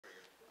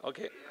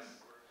Okay.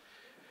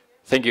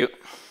 Thank you.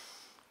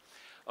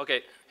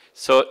 Okay,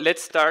 so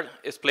let's start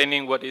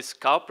explaining what is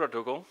Cow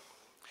protocol.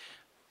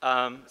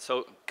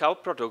 So Cow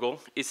protocol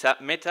is a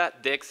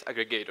meta-DEX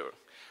aggregator.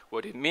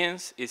 What it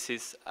means is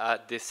it's a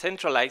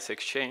decentralized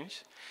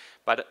exchange,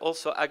 but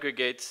also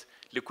aggregates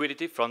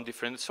liquidity from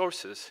different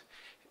sources.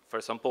 For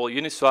example,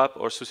 Uniswap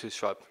or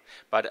SushiSwap.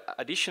 But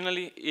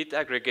additionally, it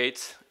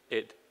aggregates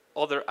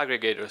other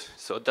aggregators.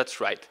 So that's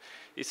right.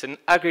 It's an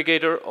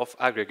aggregator of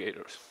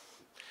aggregators.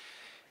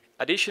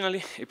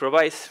 Additionally, it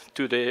provides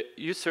to the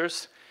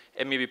users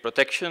MEV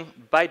protection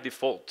by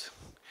default.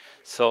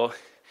 So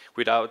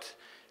without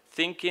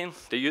thinking,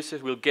 the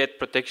users will get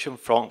protection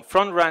from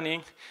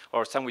front-running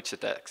or sandwich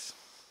attacks.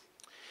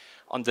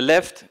 On the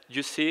left,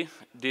 you see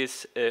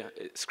this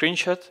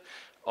screenshot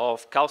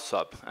of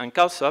Cowswap. And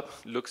Cowswap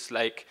looks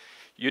like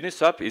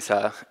Uniswap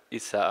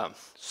is a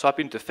swap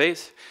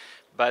interface,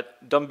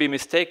 but don't be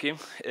mistaken,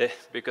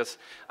 because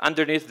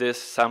underneath there's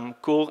some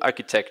cool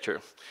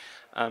architecture.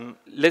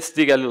 Let's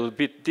dig a little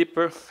bit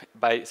deeper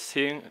by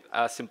seeing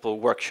a simple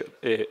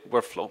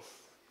workflow.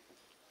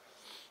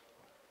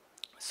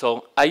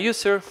 So a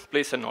user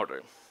places an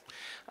order.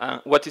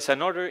 What is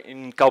an order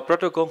in Cow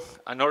protocol?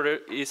 An order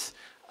is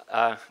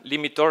a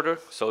limit order,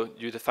 so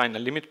you define a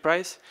limit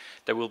price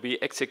that will be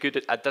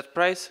executed at that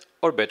price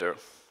or better.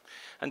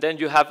 And then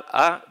you have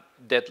a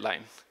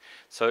deadline.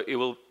 So it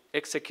will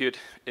execute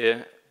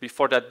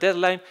before that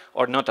deadline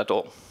or not at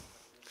all.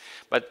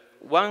 But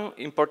one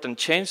important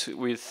change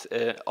with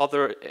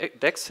other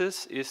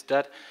DEXs is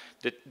that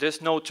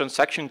there's no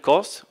transaction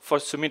cost for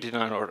submitting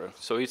an order,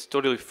 so it's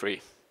totally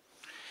free.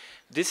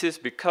 This is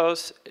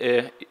because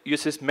it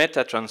uses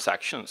meta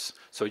transactions.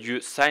 So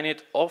you sign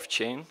it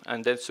off-chain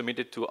and then submit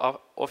it to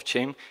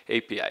off-chain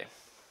API.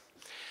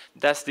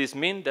 Does this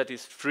mean that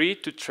it's free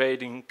to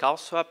trade in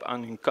Cowswap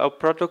and in Cow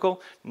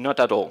protocol? Not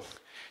at all.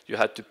 You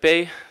have to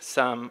pay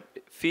some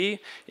fee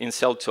in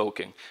cell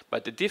token.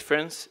 But the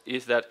difference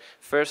is that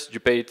first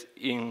you pay it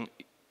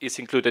it's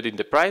included in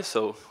the price.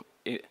 So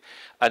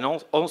and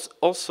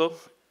also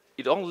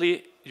you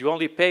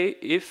only pay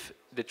if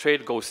the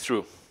trade goes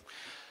through.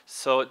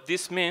 So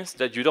this means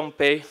that you don't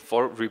pay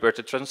for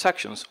reverted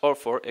transactions or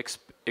for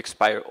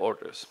expired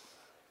orders.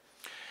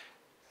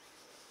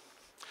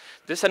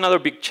 There's another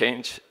big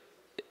change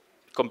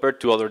compared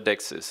to other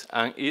DEXs,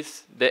 and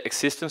is the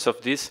existence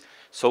of these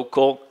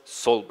so-called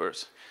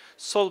solvers.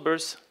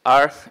 Solvers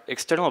are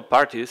external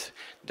parties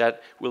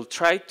that will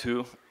try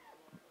to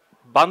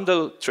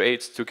bundle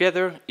trades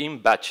together in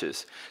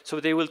batches. So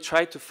they will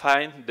try to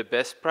find the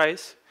best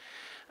price,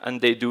 and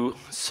they do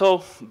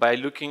so by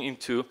looking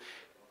into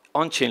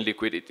on-chain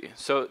liquidity.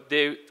 So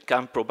they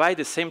can provide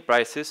the same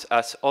prices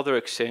as other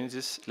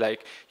exchanges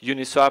like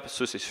Uniswap,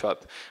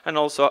 SushiSwap, and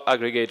also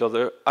aggregate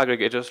other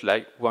aggregators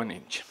like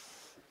 1inch.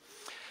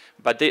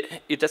 But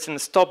it doesn't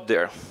stop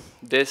there.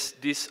 There's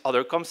this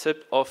other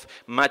concept of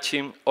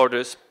matching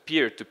orders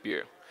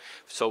peer-to-peer.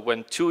 So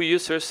when two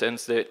users send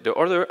the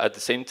order at the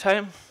same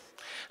time,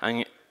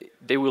 and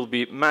they will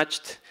be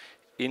matched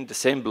in the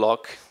same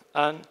block,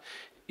 and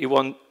it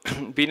won't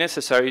be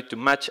necessary to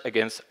match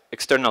against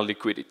external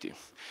liquidity.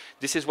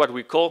 This is what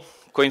we call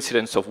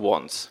coincidence of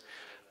wants,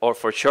 or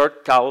for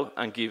short, COW,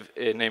 and give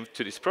a name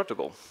to this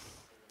protocol.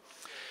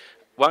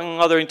 One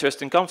other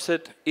interesting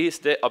concept is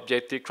the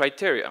objective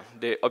criteria.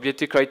 The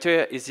objective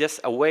criteria is just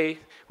a way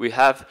we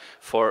have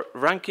for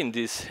ranking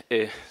these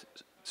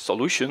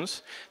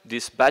solutions,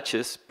 these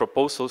batches,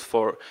 proposals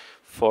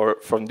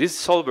from these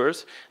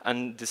solvers,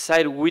 and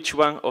decide which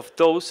one of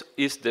those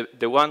is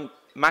the one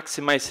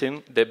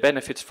maximizing the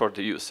benefits for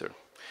the user.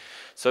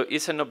 So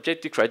it's an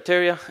objective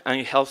criteria,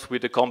 and it helps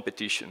with the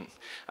competition,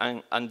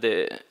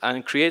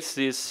 and creates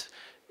this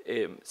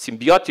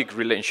symbiotic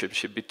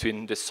relationship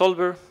between the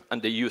solver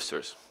and the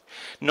users.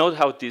 Note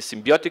how this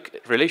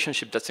symbiotic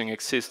relationship doesn't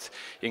exist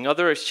in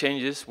other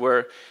exchanges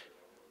where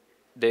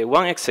the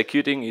one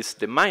executing is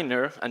the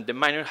miner, and the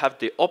miner have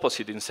the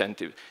opposite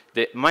incentive.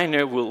 The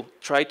miner will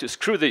try to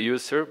screw the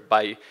user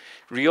by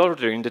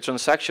reordering the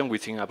transaction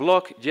within a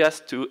block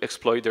just to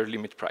exploit their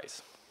limit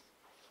price.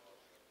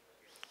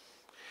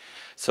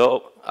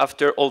 So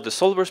after all the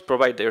solvers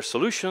provide their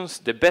solutions,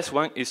 the best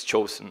one is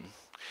chosen.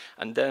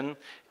 And then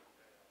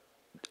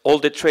all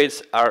the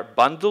trades are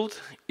bundled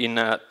in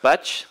a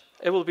batch.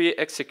 It will be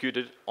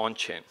executed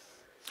on-chain.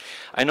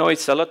 I know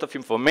it's a lot of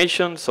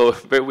information, so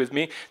bear with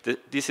me.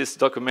 This is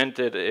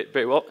documented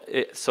very well,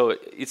 so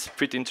it's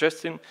pretty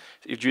interesting.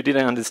 If you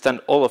didn't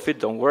understand all of it,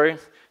 don't worry.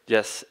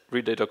 Just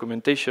read the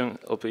documentation.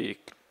 It'll be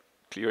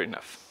clear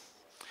enough.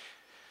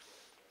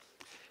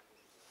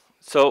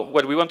 So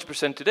what we want to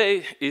present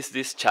today is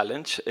this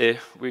challenge.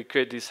 We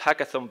create this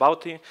hackathon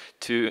bounty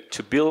to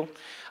build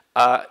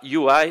a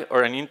UI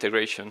or an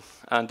integration,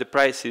 and the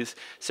price is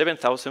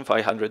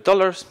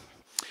 $7,500.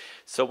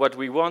 So what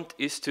we want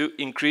is to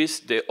increase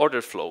the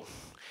order flow.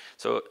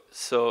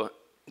 So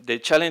the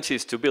challenge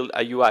is to build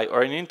a UI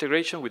or an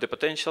integration with the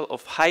potential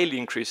of highly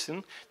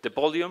increasing the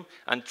volume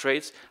and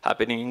trades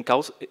happening in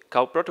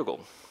Cow protocol.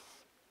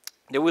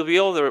 There will be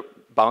other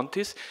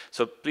bounties,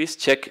 so please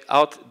check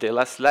out the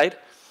last slide.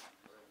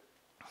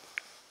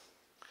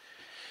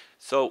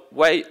 So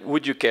why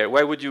would you care?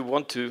 Why would you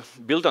want to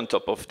build on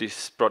top of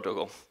this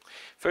protocol?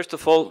 First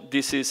of all,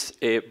 this is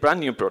a brand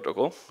new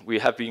protocol. We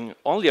have been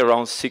only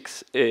around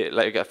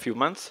like a few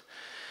months,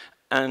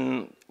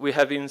 and we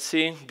have been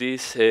seeing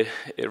this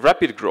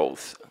rapid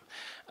growth.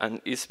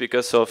 And it's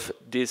because of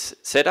this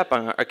setup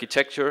and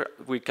architecture,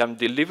 we can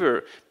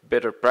deliver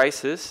better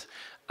prices,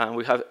 and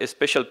we have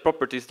special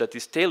properties that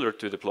is tailored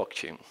to the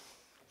blockchain.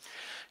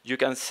 You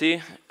can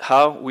see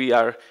how we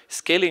are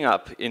scaling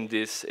up in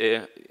this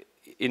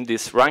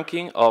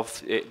ranking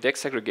of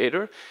DEX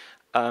aggregator,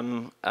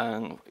 and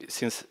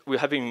since we're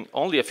having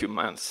only a few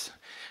months,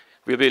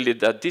 we believe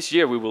that this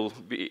year we will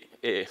be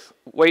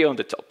way on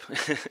the top.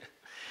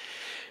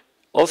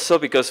 Also,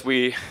 because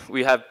we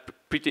are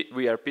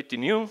pretty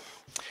new,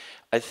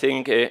 I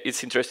think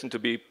it's interesting to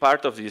be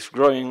part of this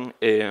growing,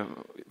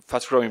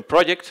 fast-growing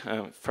project,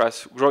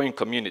 fast-growing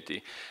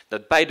community.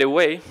 That, by the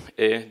way,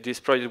 this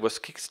project was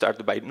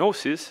kickstarted by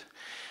Gnosis,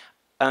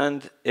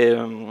 and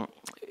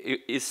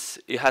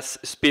it has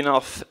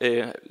spin-off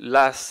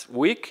last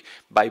week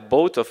by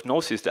both of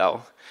Gnosis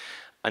DAO.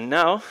 And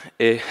now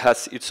it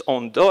has its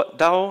own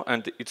DAO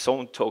and its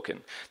own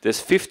token. There's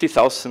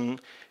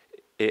 50,000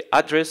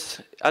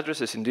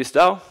 addresses in this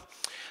DAO,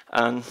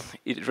 and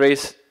it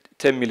raised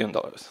 $10 million.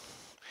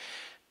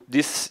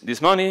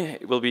 This money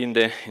will be in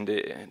the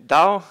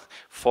DAO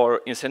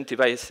for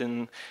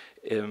incentivizing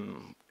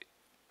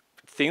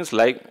things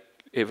like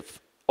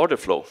order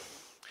flow.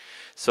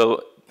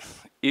 So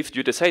if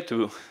you decide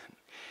to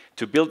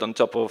build on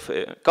top of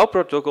Cow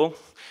protocol,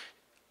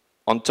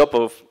 on top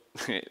of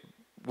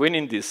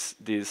winning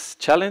this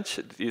challenge,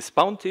 this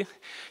bounty,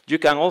 you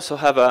can also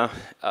have a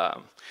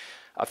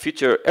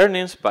future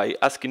earnings by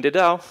asking the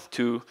DAO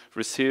to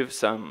receive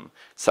some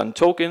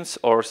tokens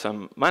or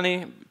some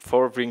money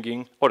for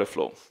bringing order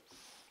flow.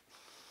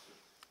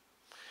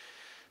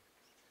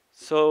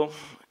 So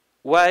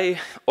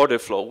why order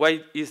flow?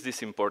 Why is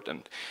this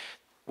important?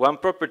 One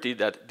property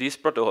that this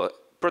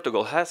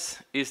protocol has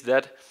is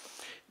that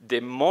the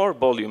more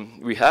volume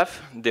we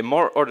have, the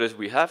more orders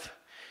we have,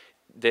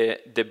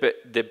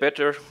 the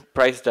better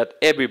price that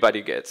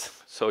everybody gets.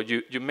 So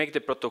you make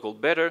the protocol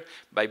better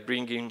by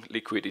bringing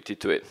liquidity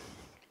to it.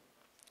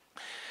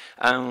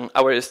 And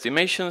our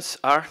estimations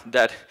are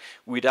that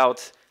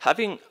without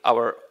having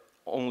our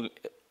own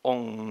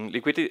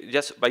liquidity,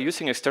 just by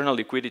using external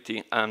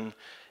liquidity and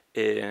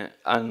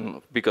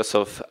because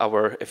of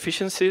our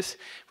efficiencies,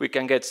 we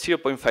can get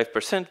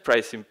 0.5%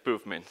 price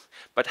improvement.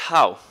 But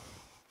how?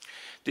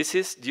 This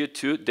is due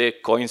to the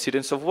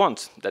coincidence of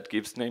wants that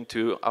gives name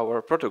to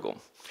our protocol.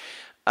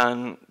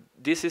 And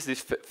this is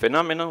this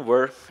phenomenon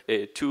where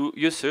two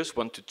users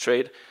want to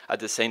trade at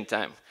the same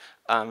time.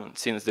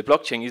 Since the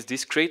blockchain is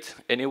discrete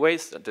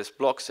anyways, there's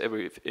blocks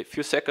every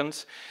few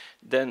seconds,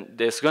 then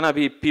there's going to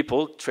be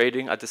people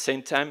trading at the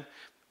same time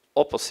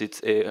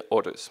opposite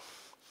orders.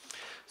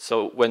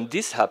 So when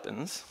this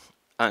happens,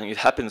 and it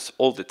happens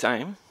all the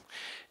time,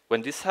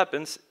 when this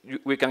happens,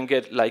 we can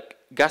get like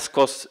gas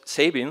cost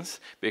savings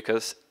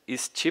because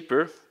it's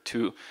cheaper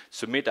to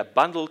submit a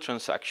bundle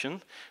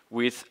transaction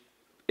with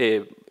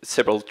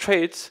several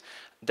trades,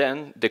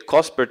 then the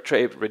cost per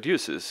trade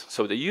reduces.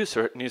 So the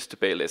user needs to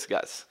pay less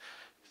gas.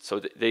 So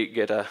they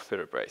get a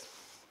better price.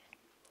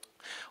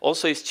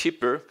 Also, it's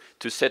cheaper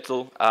to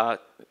settle a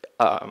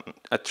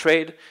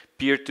trade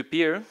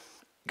peer-to-peer,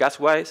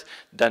 gas-wise,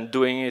 than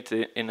doing it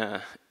in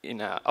an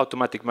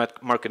automatic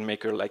market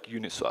maker like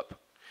Uniswap.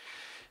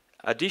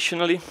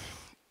 Additionally,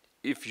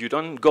 if you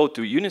don't go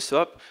to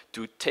Uniswap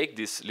to take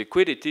this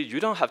liquidity, you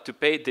don't have to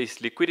pay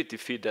this liquidity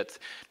fee that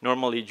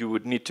normally you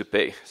would need to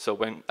pay. So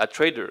when a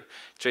trader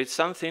trades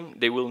something,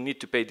 they will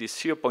need to pay this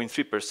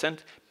 0.3%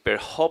 per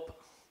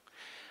hop,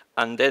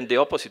 and then the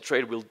opposite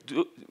trade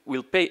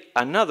will pay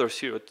another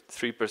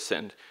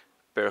 0.3%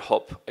 per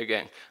hop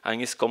again, and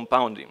it's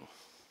compounding.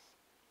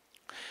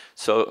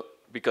 So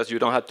because you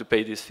don't have to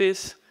pay these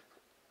fees,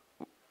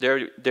 there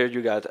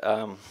you got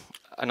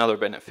another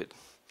benefit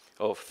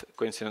of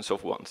coincidence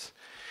of wants.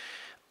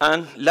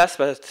 And last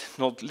but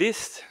not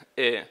least,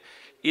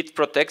 it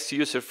protects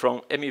users from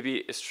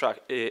MEV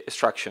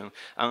extraction.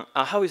 And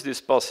how is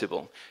this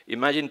possible?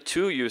 Imagine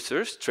two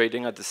users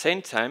trading at the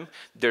same time.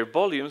 Their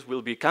volumes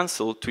will be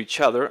canceled to each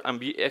other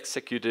and be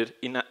executed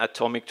in an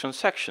atomic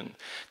transaction.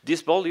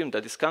 This volume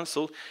that is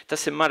canceled,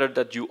 doesn't matter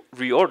that you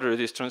reorder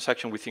this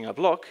transaction within a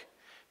block,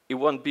 it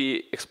won't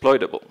be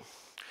exploitable.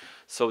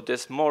 So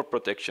there's more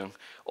protection.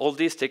 All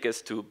this takes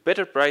us to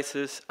better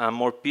prices and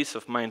more peace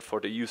of mind for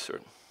the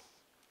user.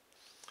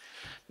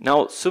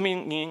 Now,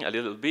 zooming in a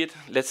little bit,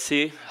 let's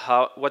see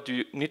what do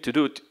you need to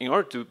do in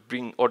order to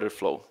bring order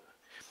flow.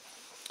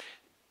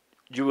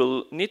 You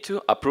will need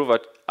to approve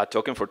a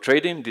token for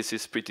trading. This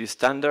is pretty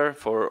standard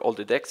for all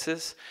the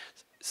DEXs.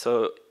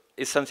 So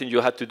it's something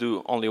you have to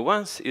do only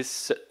once,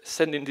 is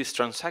sending this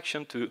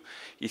transaction to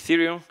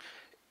Ethereum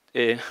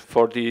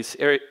for this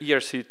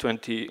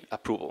ERC20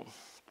 approval.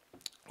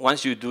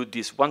 Once you do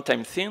this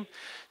one-time thing,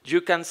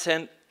 you can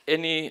send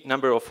any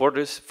number of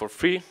orders for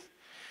free,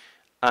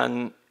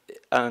 and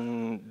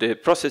the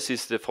process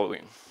is the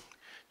following.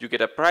 You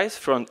get a price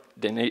from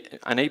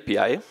an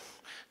API,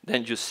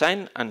 then you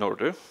sign an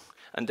order,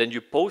 and then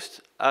you post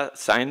a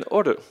signed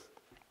order.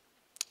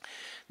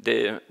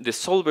 The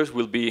solvers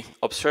will be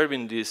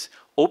observing these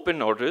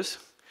open orders,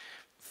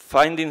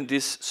 finding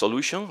this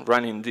solution,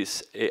 running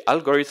these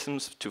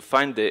algorithms to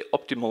find the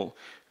optimal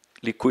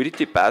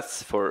liquidity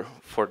paths for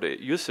the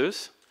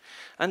users,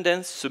 and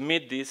then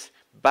submit this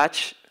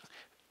batch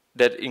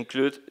that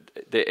include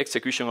the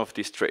execution of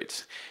these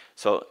trades.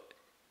 So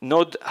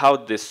note how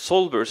the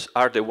solvers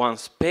are the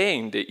ones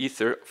paying the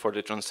Ether for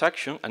the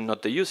transaction and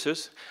not the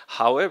users.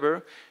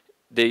 However,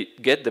 they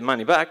get the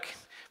money back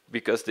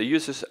because the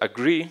users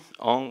agree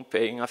on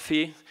paying a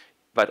fee,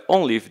 but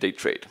only if they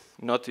trade,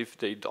 not if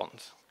they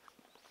don't.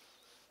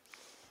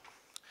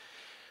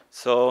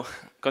 So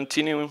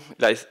continuing,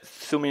 like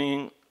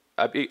zooming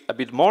in a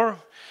bit more,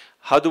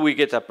 how do we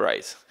get a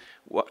price?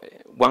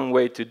 One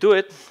way to do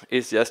it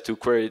is just to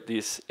query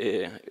this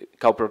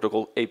Cow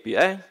Protocol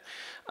API,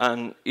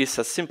 and it's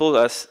as simple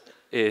as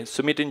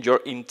submitting your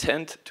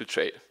intent to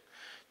trade.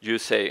 You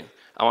say,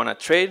 I want to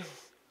trade,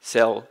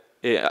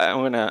 I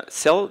want to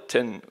sell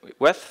 10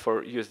 WETH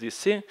for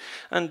USDC,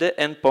 and the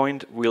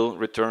endpoint will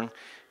return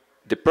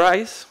the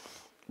price,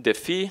 the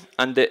fee,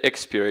 and the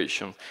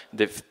expiration.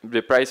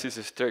 The price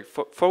is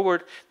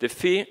straightforward. The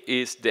fee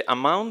is the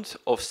amount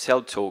of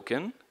sell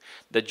token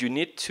that you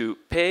need to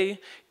pay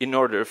in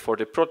order for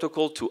the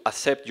protocol to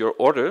accept your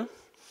order.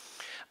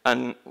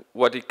 And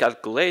what it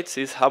calculates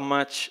is how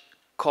much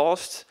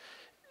costs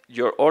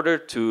your order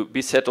to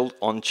be settled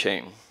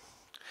on-chain.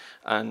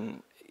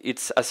 And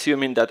it's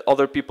assuming that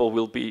other people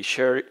will be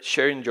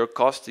sharing your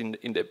cost in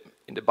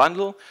the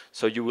bundle,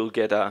 so you will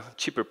get a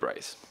cheaper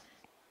price.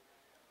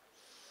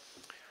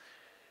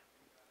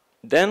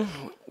 Then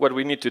what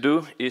we need to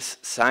do is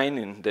sign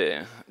in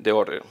the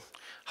order.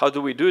 How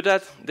do we do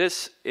that?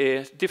 There's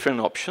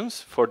different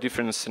options for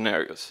different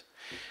scenarios.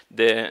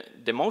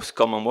 The most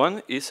common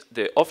one is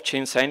the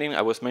off-chain signing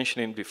I was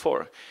mentioning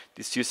before.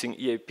 This using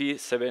EIP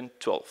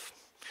 712.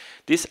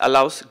 This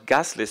allows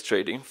gasless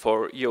trading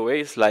for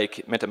EOAs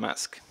like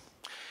MetaMask.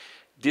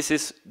 This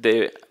is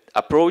the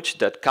approach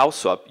that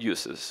Cowswap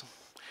uses.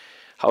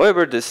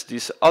 However, there's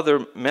this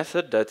other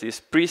method that is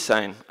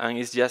pre-sign and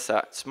is just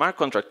a smart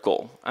contract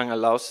call and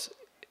allows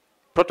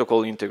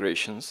protocol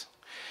integrations.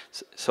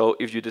 So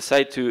if you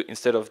decide to,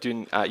 instead of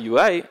doing a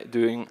UI,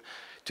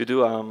 to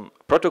do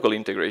protocol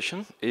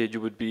integration, you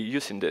would be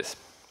using this.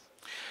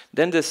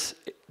 Then this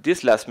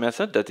last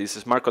method, that is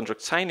smart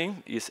contract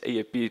signing, is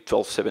AAP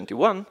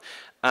 1271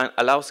 and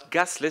allows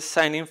gasless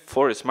signing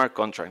for a smart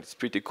contract. It's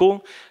pretty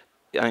cool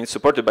and it's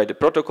supported by the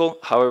protocol.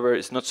 However,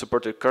 it's not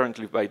supported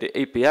currently by the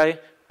API,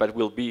 but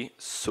will be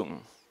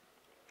soon.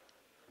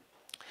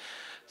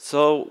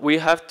 So we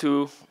have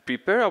to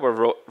prepare our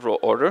raw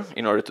order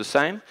in order to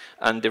sign,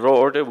 and the raw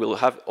order will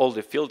have all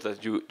the fields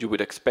that you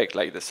would expect,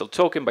 like the sell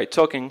token by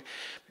token,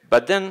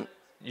 but then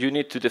you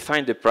need to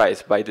define the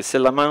price by the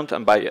sell amount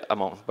and by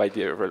amount, by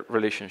the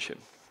relationship.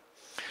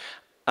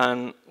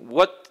 And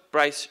what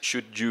price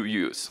should you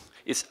use?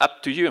 It's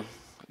up to you.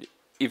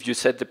 If you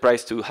set the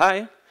price too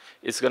high,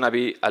 it's going to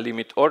be a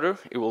limit order.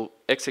 It will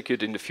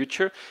execute in the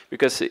future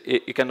because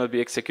it cannot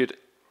be executed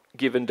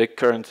given the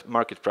current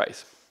market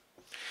price.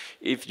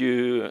 If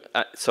you,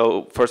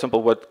 so for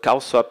example, what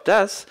Cowswap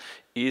does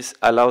is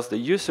allows the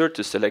user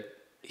to select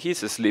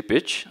his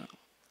slippage,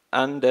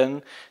 and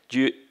then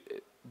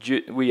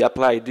we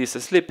apply this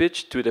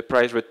slippage to the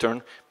price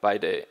returned by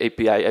the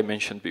API I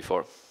mentioned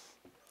before.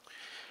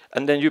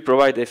 And then you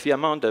provide the fee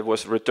amount that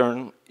was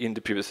returned in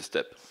the previous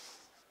step.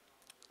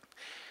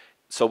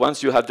 So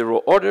once you have the raw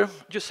order,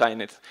 you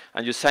sign it.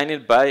 And you sign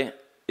it by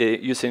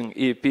using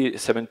EEP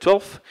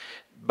 712.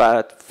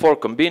 But for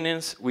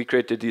convenience, we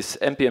created these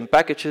NPM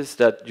packages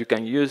that you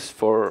can use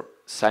for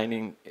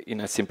signing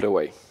in a simpler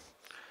way.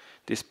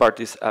 This part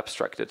is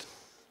abstracted.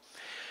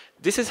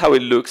 This is how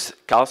it looks,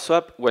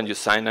 Cowswap, when you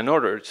sign an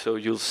order. So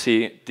you'll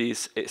see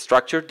this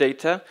structured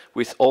data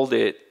with all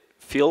the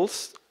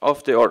fields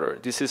of the order.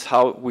 This is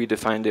how we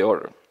define the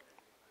order.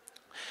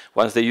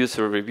 Once the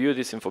user reviews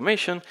this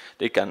information,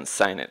 they can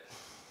sign it.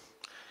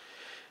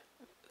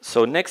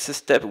 So next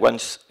step,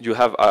 once you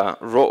have a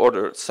raw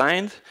order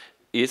signed,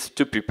 is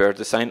to prepare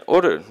the signed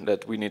order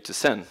that we need to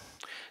send.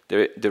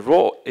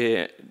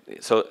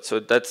 So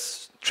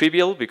that's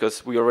trivial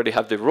because we already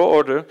have the raw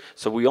order,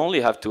 so we only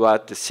have to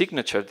add the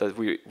signature that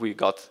we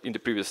got in the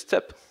previous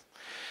step.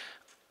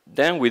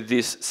 Then with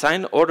this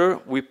signed order,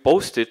 we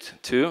post it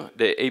to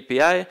the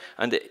API,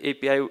 and the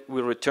API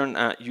will return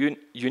a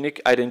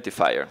unique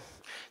identifier.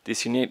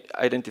 This unique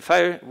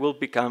identifier will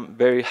become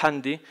very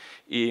handy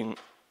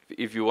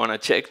if you want to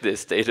check the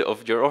state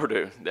of your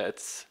order.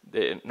 That's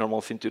the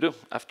normal thing to do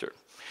after.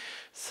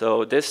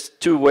 So there's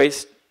two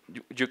ways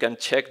you can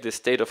check the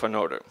state of an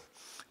order.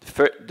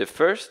 The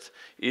first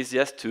is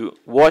just to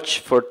watch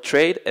for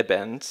trade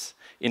events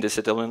in the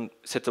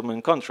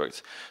settlement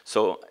contracts.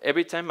 So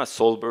every time a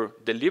solver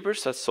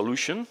delivers a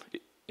solution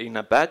in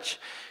a batch,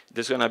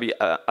 there's going to be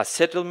a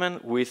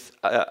settlement with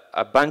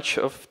a bunch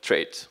of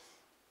trades.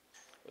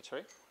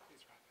 Sorry?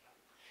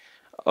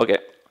 Okay.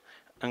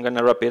 I'm going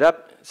to wrap it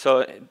up.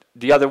 So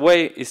the other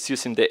way is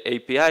using the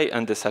API,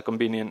 and there's a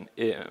convenient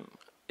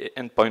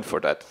endpoint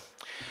for that.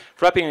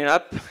 Wrapping it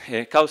up,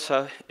 Cow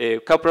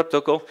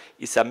protocol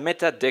is a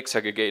meta-DEX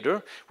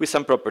aggregator with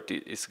some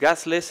properties. It's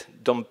gasless,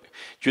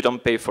 you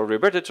don't pay for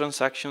reverted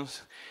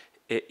transactions,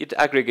 it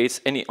aggregates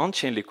any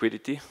on-chain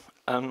liquidity,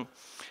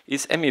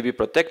 is MEV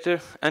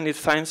protected, and it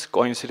finds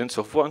coincidence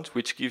of bonds,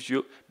 which gives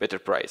you better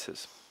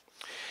prices.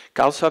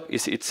 Cowswap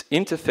is its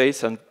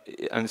interface and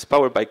is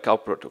powered by Cow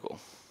protocol.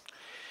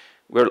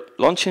 We're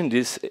launching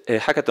this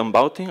hackathon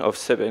voting of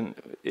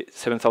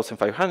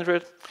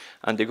 7,500,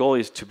 and the goal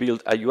is to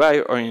build a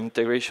UI or an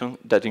integration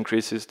that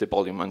increases the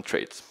volume and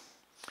trades.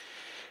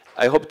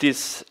 I hope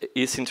this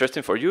is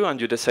interesting for you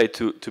and you decide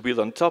to build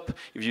on top.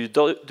 If you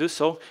do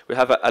so, we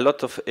have a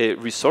lot of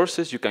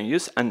resources you can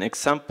use and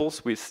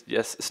examples with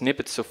just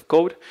snippets of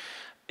code.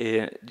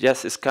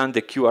 Just scan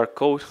the QR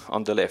code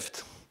on the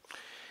left.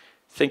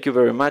 Thank you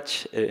very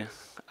much,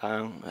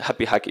 and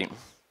happy hacking.